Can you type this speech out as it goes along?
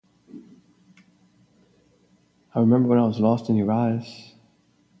I remember when I was lost in your eyes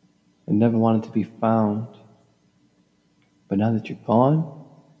and never wanted to be found. But now that you're gone,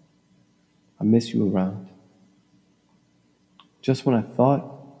 I miss you around. Just when I thought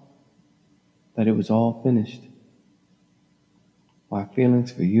that it was all finished, my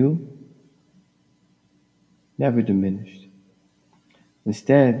feelings for you never diminished.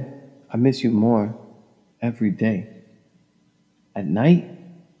 Instead, I miss you more every day. At night,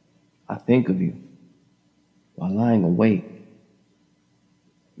 I think of you while lying awake.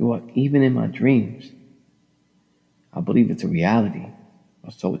 You are even in my dreams. I believe it's a reality,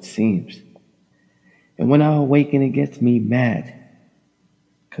 or so it seems. And when I awaken, it gets me mad,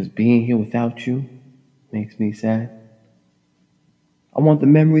 'cause being here without you makes me sad. I want the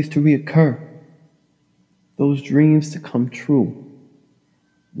memories to reoccur, those dreams to come true.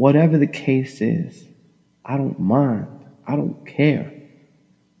 Whatever the case is, I don't mind, I don't care,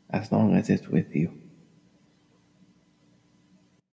 as long as it's with you.